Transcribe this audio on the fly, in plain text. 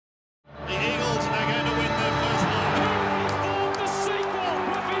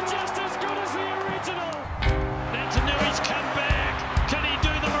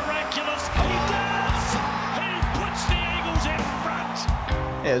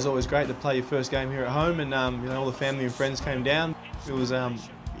Yeah, it was always great to play your first game here at home, and you know, all the family and friends came down. It was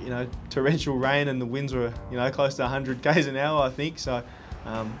you know, torrential rain, and the winds were, you know, close to 100 k's an hour, I think. So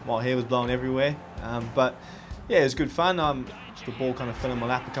my hair was blowing everywhere. But yeah, it was good fun. The ball kind of fell in my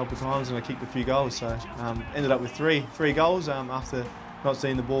lap a couple of times, and I kicked a few goals. So ended up with three goals after not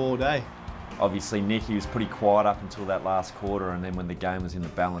seeing the ball all day. Obviously, Nick, he was pretty quiet up until that last quarter, and then when the game was in the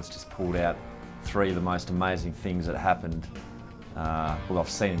balance, just pulled out three of the most amazing things that happened. Well, I've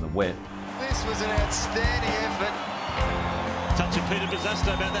seen in the wet. This was an outstanding effort. Touch of Peter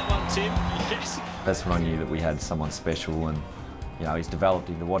Bizasto about that one, Tim. Yes. That's when I knew that we had someone special, and you know, he's developed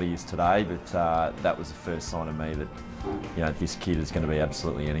into what he is today. But that was the first sign of me that, you know, this kid is going to be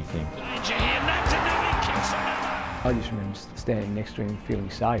absolutely anything. Danger here, Nic Naitanui kicks another. I just remember standing next to him feeling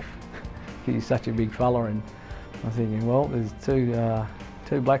safe. He's such a big fella, and I'm thinking, well, there's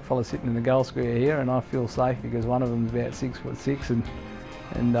two black fellas sitting in the goal square here, and I feel safe because one of them's about 6'6"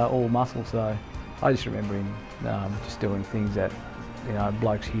 and all muscle. So I just remember him just doing things that, you know,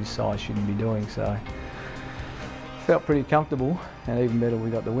 blokes his size shouldn't be doing. So felt pretty comfortable, and even better, we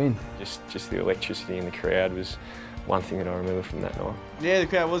got the win. Just the electricity in the crowd was one thing that I remember from that night. Yeah, the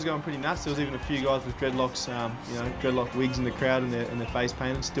crowd was going pretty nuts. There was even a few guys with dreadlocks, you know, dreadlock wigs in the crowd, and their face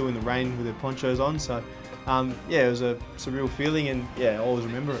painted, still in the rain with their ponchos on. So yeah, it was a surreal feeling, and yeah, I always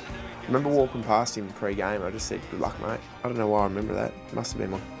remember it. I remember walking past him pre-game. I just said, "Good luck, mate." I don't know why I remember that. It must have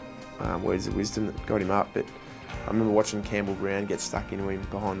been my words of wisdom that got him up. But I remember watching Campbell Brown get stuck into him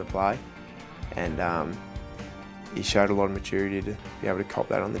behind the play, and he showed a lot of maturity to be able to cop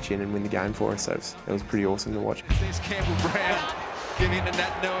that on the chin and win the game for us. So it was pretty awesome to watch. There's Campbell Brown giving to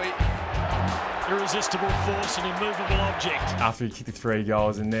Naitanui. Irresistible force, an immovable object. After he kicked the 3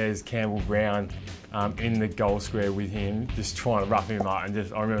 goals, and there's Campbell Brown in the goal square with him, just trying to rough him up,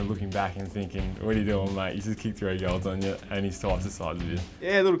 and I remember looking back and thinking, what are you doing, mate? You just kicked 3 goals on you, and he's twice the size of you.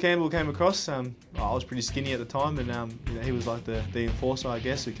 Yeah, little Campbell came across. I was pretty skinny at the time, and you know, he was like the enforcer, I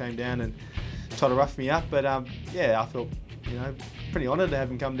guess, who came down and tried to rough me up. But yeah, I felt, you know, pretty honoured to have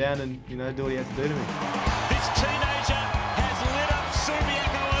him come down and, you know, do what he had to do to me. This teenager has lit up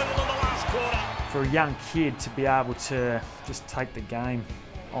Subiaco Oval in the last quarter. For a young kid to be able to just take the game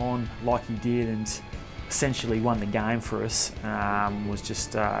on like he did and essentially won the game for us was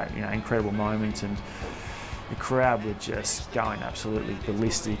just you know, incredible moment, and the crowd were just going absolutely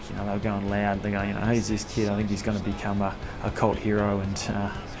ballistic. You know, they were going loud. They're going, you know, who's this kid? I think he's going to become a cult hero,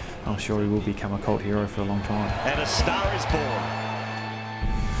 and I'm sure he will become a cult hero for a long time. And a star is born.